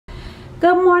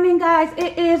Good morning, guys.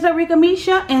 It is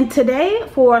Arickamisha, and today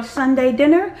for Sunday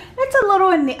dinner, it's a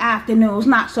little in the afternoons,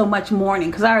 not so much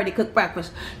morning, because I already cooked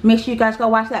breakfast. Make sure you guys go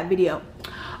watch that video.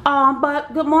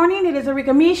 But good morning, it is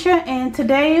Arickamisha, and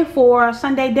today for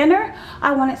Sunday dinner,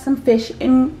 I wanted some fish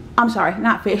and, I'm sorry,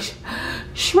 not fish,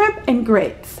 shrimp and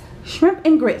grits. Shrimp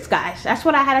and grits, guys. That's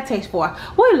what I had a taste for.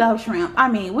 We love shrimp. I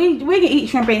mean, we can eat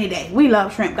shrimp any day. We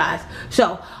love shrimp, guys.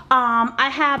 So,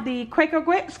 I have the Quaker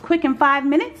grits, quick in 5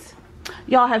 minutes.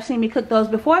 Y'all have seen me cook those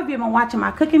before if you've been watching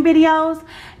my cooking videos.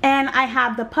 And I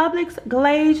have the Publix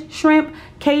glazed shrimp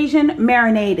Cajun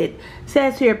marinated. It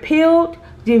says here peeled,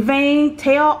 deveined,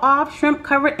 tail off shrimp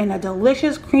covered in a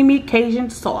delicious creamy Cajun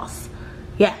sauce.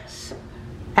 Yes,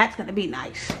 that's gonna be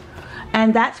nice.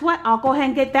 And that's what, I'll go ahead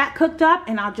and get that cooked up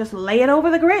and I'll just lay it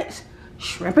over the grits.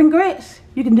 Shrimp and grits.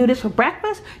 You can do this for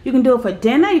breakfast, you can do it for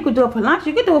dinner, you can do it for lunch,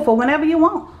 you can do it for whenever you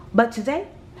want. But today,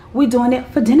 we're doing it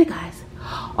for dinner, guys.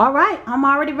 All right, I'm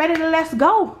already ready to let's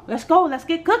go. Let's go, let's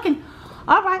get cooking.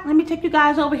 All right, let me take you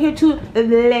guys over here to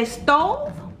the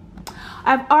stove.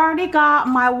 I've already got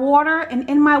my water, and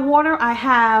in my water I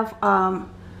have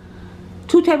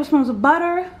 2 tablespoons of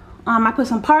butter. I put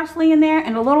some parsley in there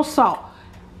and a little salt.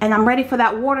 And I'm ready for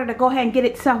that water to go ahead and get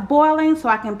itself boiling so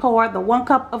I can pour the 1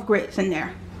 cup of grits in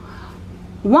there.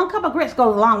 1 cup of grits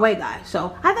goes a long way, guys.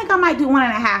 So I think I might do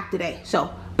 1.5 today.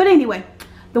 So, but anyway,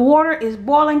 the water is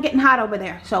boiling, getting hot over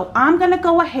there. So I'm gonna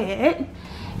go ahead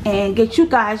and get you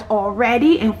guys all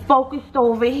ready and focused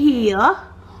over here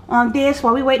on this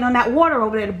while we waiting on that water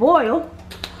over there to boil.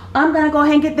 I'm gonna go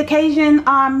ahead and get the Cajun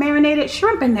marinated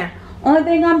shrimp in there. Only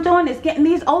thing I'm doing is getting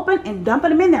these open and dumping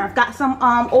them in there. I've got some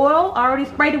oil, I already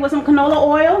sprayed it with some canola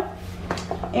oil.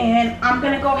 And I'm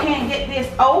gonna go ahead and get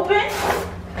this open.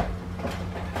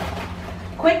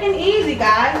 Quick and easy,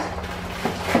 guys.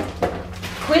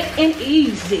 Quick and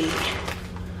easy.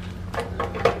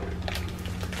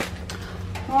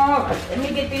 Alright, let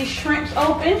me get these shrimps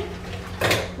open.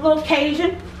 A little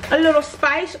Cajun, a little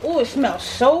spice. Oh, it smells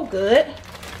so good.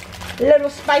 A little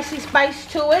spicy spice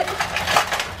to it.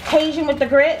 Cajun with the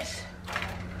grits.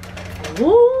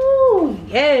 Ooh,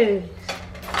 yes.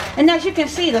 And as you can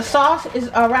see, the sauce is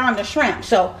around the shrimp,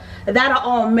 so that'll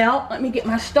all melt. Let me get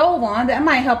my stove on. That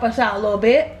might help us out a little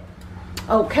bit.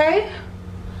 Okay.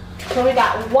 So we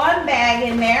got 1 bag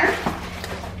in there.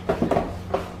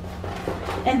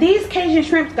 And these Cajun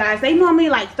shrimps, guys, they normally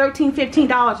like $13,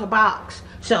 $15 a box.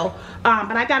 So,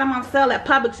 but I got them on sale at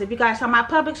Publix. If you guys saw my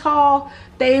Publix haul,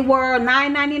 they were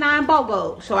 $9.99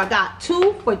 BOGO. So I got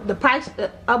 2 for the price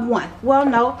of 1. Well,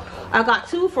 no, I got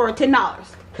 2 for $10.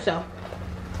 So,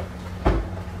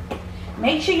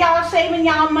 make sure y'all are saving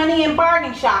y'all money and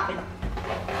bargain shopping.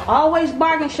 Always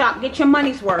bargain shop, get your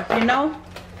money's worth, you know.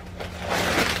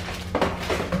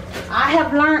 I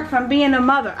have learned from being a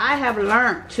mother. I have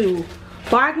learned to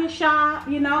bargain shop,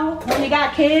 you know, when you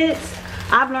got kids.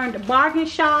 I've learned to bargain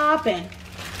shop and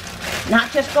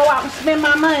not just go out and spend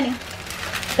my money.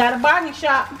 Got a bargain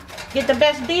shop. Get the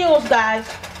best deals, guys.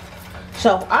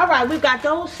 So, alright, we've got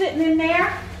those sitting in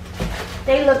there.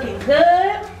 They looking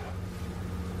good.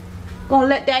 Gonna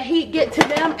let that heat get to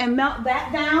them and melt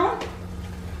that down.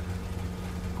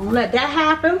 Gonna let that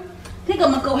happen. I think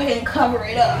I'm gonna go ahead and cover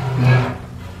it up.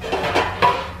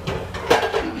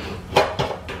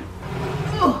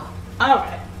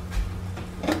 Alright.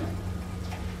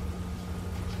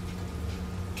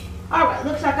 Alright,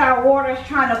 looks like our water is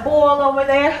trying to boil over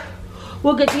there.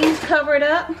 We'll get these covered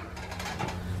up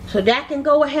so that can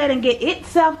go ahead and get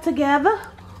itself together.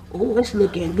 Oh, it's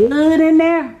looking good in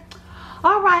there.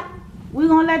 Alright, we're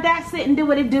gonna let that sit and do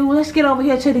what it do. Let's get over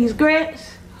here to these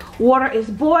grits. Water is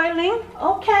boiling.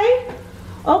 Okay.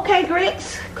 Okay,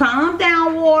 grits. Calm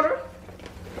down, water.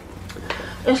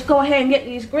 Let's go ahead and get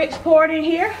these grits poured in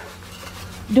here.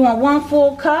 Doing 1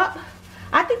 full cup.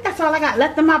 I think that's all I got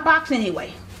left in my box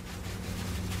anyway.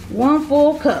 1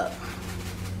 full cup.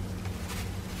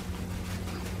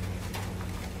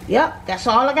 Yep, that's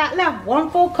all I got left. 1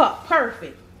 full cup.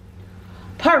 Perfect.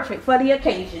 Perfect for the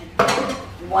occasion.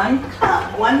 1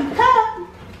 cup. 1 cup.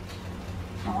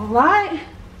 Alright.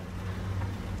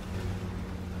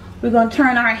 We're going to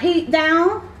turn our heat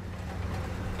down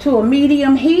to a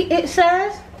medium heat, it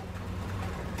says.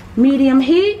 Medium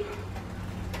heat.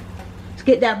 Let's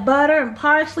get that butter and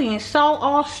parsley and salt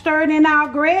all stirred in our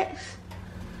grits.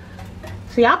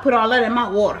 See, I put all that in my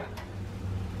water.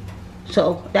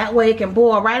 So that way it can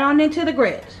boil right on into the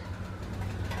grits.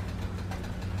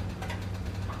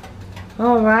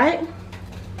 Alright.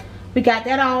 We got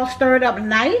that all stirred up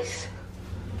nice.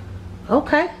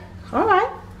 Okay. Alright.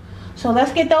 So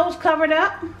let's get those covered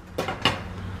up.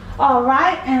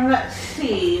 Alright, and let's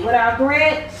see. With our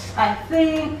grits, I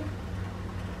think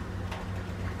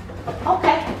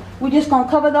Okay, we're just gonna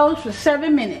cover those for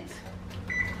 7 minutes.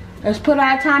 Let's put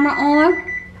our timer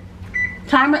on.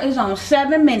 Timer is on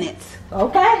 7 minutes.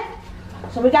 Okay,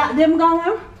 so we got them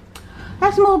going.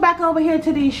 Let's move back over here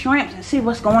to these shrimps and see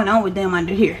what's going on with them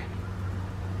under here.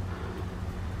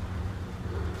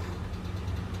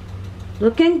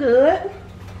 Looking good.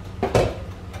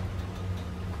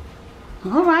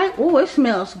 All right. Oh, it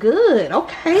smells good.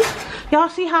 Okay, y'all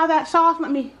see how that sauce? Let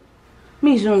me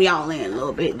zoom y'all in a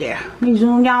little bit there. Let me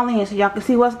zoom y'all in so y'all can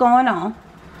see what's going on.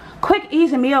 Quick,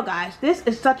 easy meal, guys. This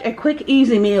is such a quick,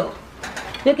 easy meal.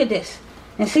 Look at this.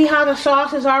 And see how the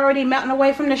sauce is already melting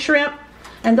away from the shrimp?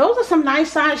 And those are some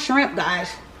nice size shrimp, guys.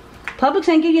 Publix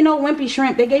ain't give you no wimpy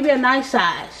shrimp. They gave you a nice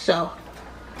size. So,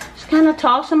 just kind of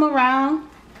toss them around.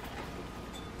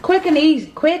 Quick and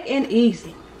easy. Quick and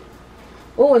easy.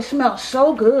 Oh, it smells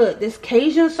so good. This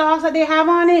Cajun sauce that they have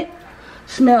on it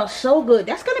smells so good.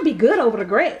 That's going to be good over the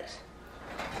grits.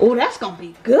 Oh, that's going to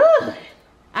be good.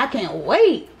 I can't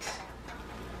wait.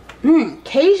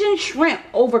 Cajun shrimp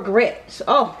over grits.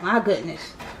 Oh, my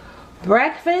goodness.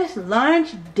 Breakfast,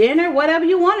 lunch, dinner, whatever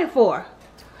you want it for.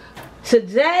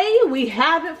 Today, we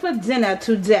have it for dinner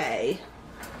today.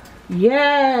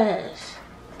 Yes.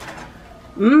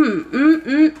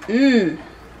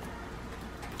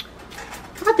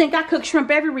 I think I cook shrimp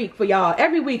every week for y'all.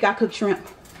 Every week I cook shrimp.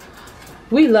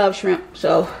 We love shrimp,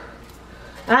 so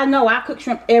I know I cook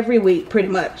shrimp every week pretty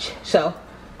much. So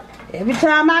every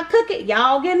time I cook it,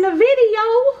 y'all getting a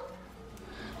video.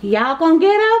 Y'all gonna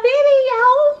get a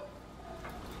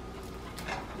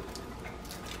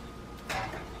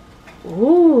video.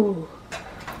 Ooh.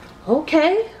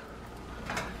 Okay.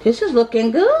 This is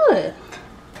looking good.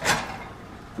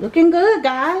 Looking good,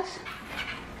 guys.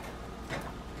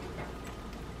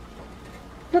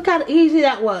 Look how easy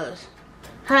that was.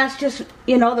 How it's just,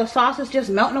 you know, the sauce is just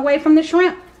melting away from the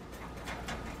shrimp.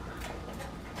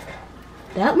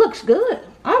 That looks good.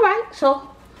 Alright, so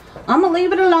I'm going to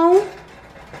leave it alone.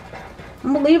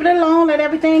 I'm going to leave it alone. Let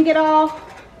everything get all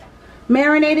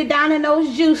marinated down in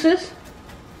those juices.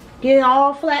 Get it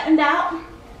all flattened out.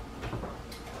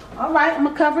 Alright, I'm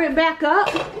going to cover it back up.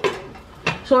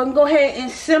 So I can go ahead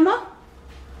and simmer.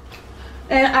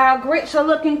 And our grits are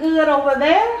looking good over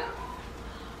there.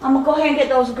 I'm going to go ahead and get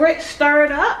those grits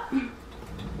stirred up.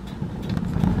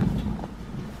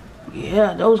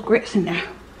 Yeah, those grits in there.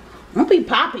 Don't be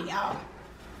popping, y'all.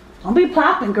 Don't be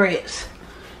popping grits.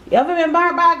 You ever been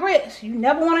burnt by grits? You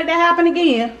never want it to happen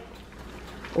again.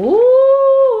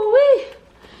 Ooh-wee.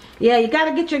 Yeah, you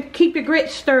got to keep your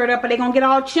grits stirred up or they're going to get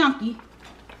all chunky.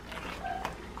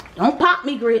 Don't pop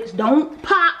me, grits. Don't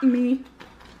pop me.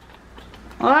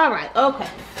 Alright, okay.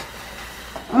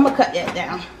 I'm going to cut that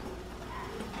down.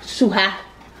 It's too high.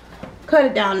 Cut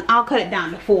it down. I'll cut it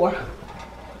down to 4.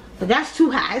 But that's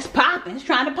too high. It's popping. It's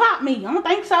trying to pop me. I don't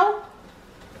think so.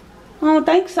 I don't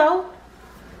think so.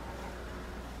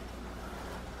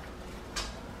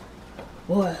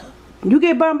 Boy, you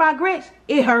get burned by grits,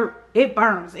 it hurts. It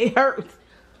burns. It hurts.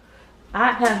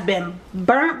 I have been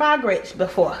burnt by grits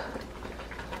before.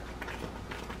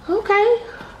 Okay.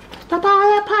 Stop all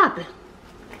that popping.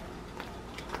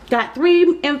 Got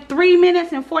 3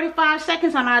 minutes and 45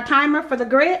 seconds on our timer for the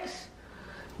grits.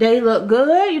 They look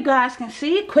good. You guys can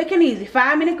see. Quick and easy.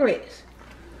 5-minute grits.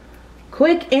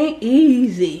 Quick and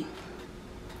easy.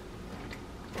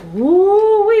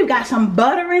 Ooh, we've got some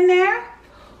butter in there.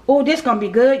 Oh, this gonna be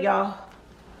good, y'all.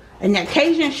 And that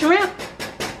Cajun shrimp.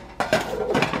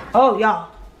 Oh,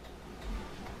 y'all.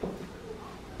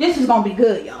 This is gonna be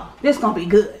good, y'all. This is gonna be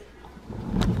good.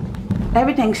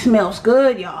 Everything smells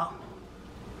good, y'all.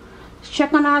 Let's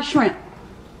check on our shrimp.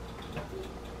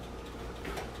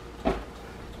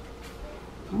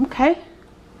 Okay.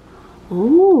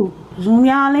 Ooh, zoom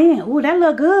y'all in. Ooh, that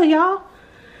look good, y'all.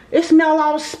 It smell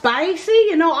all spicy,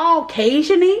 you know, all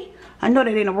Cajun-y. I know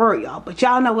that ain't a word, y'all, but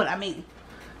y'all know what I mean.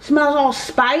 Smells all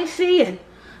spicy and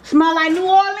smell like New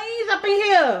Orleans up in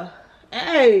here.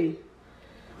 Hey,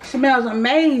 smells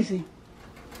amazing.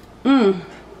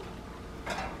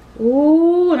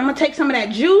 Ooh, and I'm gonna take some of that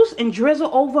juice and drizzle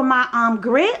over my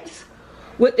grits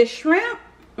with the shrimp.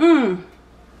 Oh,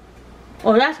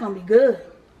 that's gonna be good.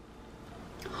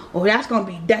 Oh, that's gonna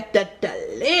be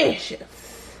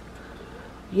delicious.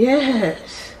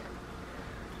 Yes.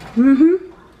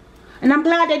 And I'm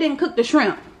glad they didn't cook the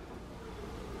shrimp.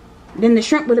 Then the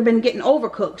shrimp would have been getting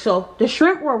overcooked. So the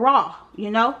shrimp were raw, you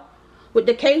know, with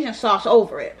the Cajun sauce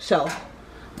over it. So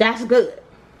that's good.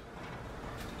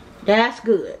 That's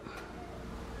good.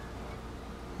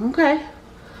 Okay.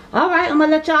 Alright, I'm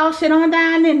gonna let y'all sit on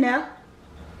down in there.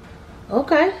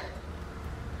 Okay.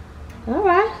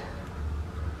 Alright.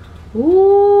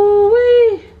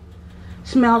 Ooh-wee.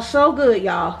 Smells so good,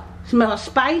 y'all. Smells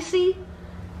spicy.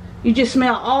 You just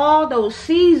smell all those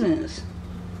seasons.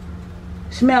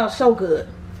 Smells so good.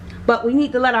 But we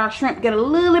need to let our shrimp get a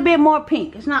little bit more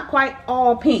pink. It's not quite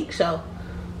all pink, so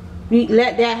we need to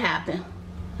let that happen.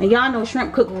 And y'all know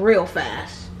shrimp cook real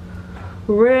fast.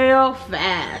 Real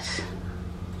fast.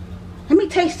 Let me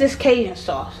taste this Cajun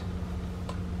sauce.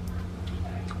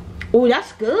 Oh,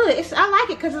 that's good. I like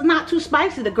it because it's not too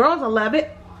spicy. The girls will love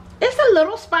it. It's a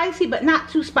little spicy, but not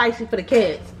too spicy for the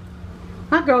kids.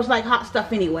 My girls like hot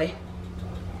stuff anyway.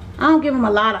 I don't give them a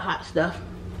lot of hot stuff.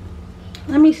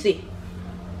 Let me see.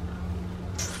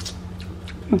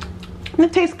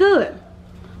 It tastes good.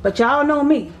 But y'all know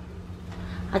me.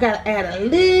 I gotta add a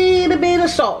little bit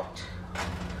of salt.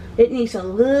 It needs a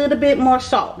little bit more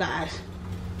salt, guys.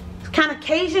 It's kind of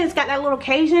Cajun. It's got that little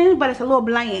Cajun, but it's a little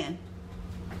bland.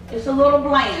 It's a little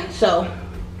bland, so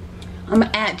I'm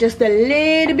gonna add just a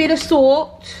little bit of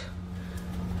salt.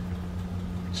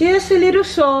 Just a little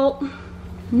salt.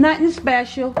 Nothing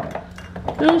special.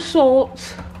 Little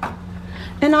salt.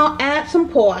 And I'll add some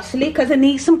parsley because it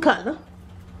needs some color.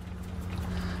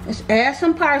 Let's add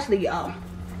some parsley, y'all.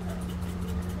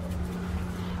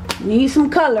 Need some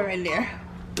color in there.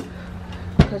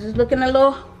 Because it's looking a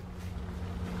little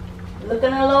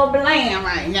bland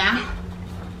right now.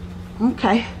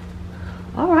 Okay.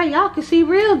 Alright, y'all can see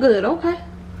real good. Okay.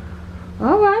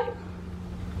 Alright.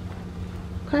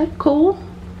 Okay, cool.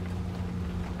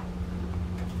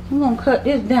 I'm gonna cut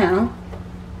this down.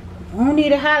 I don't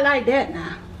need it hot like that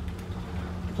now.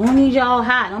 I don't need y'all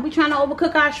hot. Don't be trying to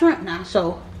overcook our shrimp now.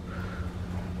 So,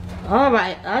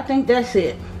 alright, I think that's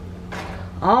it.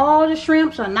 All the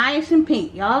shrimps are nice and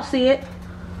pink. Y'all see it?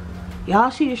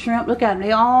 Y'all see the shrimp? Look at them.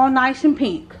 They're all nice and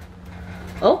pink.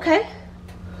 Okay.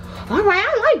 Alright,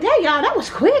 I like that, y'all. That was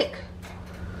quick.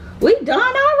 We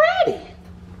done already.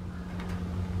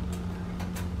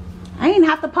 I ain't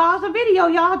have to pause the video,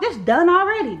 y'all. Just done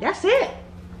already. That's it.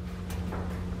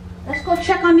 Let's go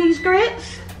check on these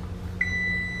grits.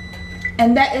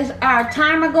 And that is our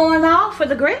timer going off for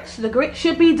the grits. The grits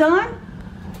should be done.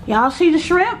 Y'all see the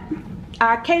shrimp?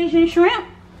 Our Cajun shrimp.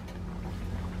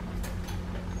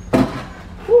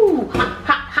 Ooh, hot,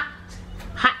 hot, hot.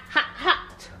 Hot, hot,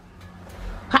 hot.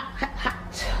 Hot, hot,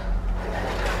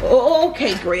 hot.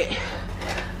 Okay, grit.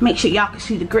 Make sure y'all can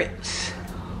see the grits.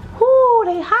 Ooh,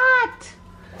 they hot.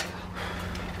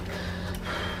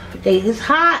 They is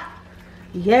hot.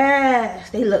 Yes,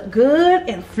 they look good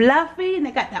and fluffy, and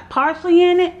they got that parsley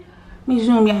in it. Let me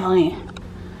zoom y'all in.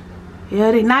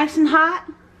 Yeah, they nice and hot.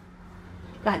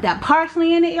 Got that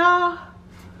parsley in it, y'all.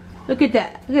 Look at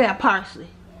that. Look at that parsley.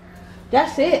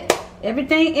 That's it.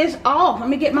 Everything is off. Let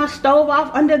me get my stove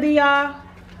off under the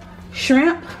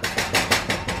shrimp.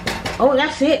 Oh,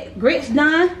 that's it. Grits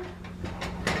done.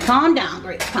 Calm down,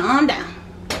 grits. Calm down.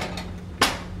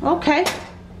 Okay.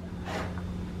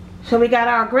 So we got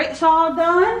our grits all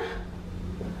done.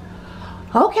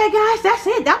 Okay, guys, that's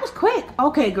it. That was quick.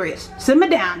 Okay, grits. Simmer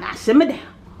down now. Simmer down.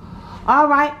 All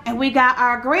right, and we got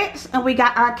our grits and we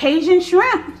got our Cajun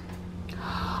shrimp.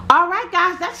 All right,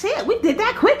 guys, that's it. We did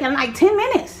that quick in like 10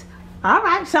 minutes. All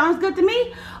right, sounds good to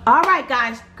me. All right,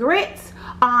 guys, grits,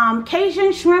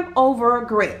 Cajun shrimp over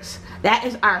grits. That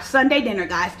is our Sunday dinner,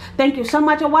 guys. Thank you so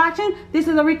much for watching. This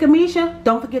is Arickamisha.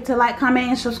 Don't forget to like, comment,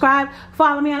 and subscribe.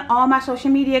 Follow me on all my social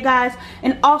media, guys.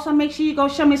 And also make sure you go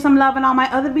show me some love in all my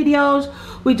other videos.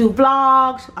 We do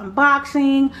vlogs,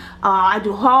 unboxing. I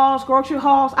do hauls, grocery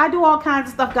hauls. I do all kinds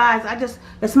of stuff, guys.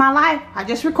 It's my life. I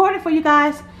just record it for you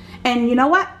guys. And you know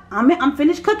what? I'm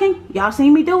finished cooking. Y'all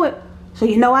seen me do it. So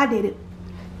you know I did it.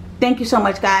 Thank you so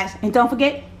much, guys. And don't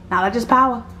forget, knowledge is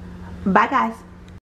power. Bye, guys.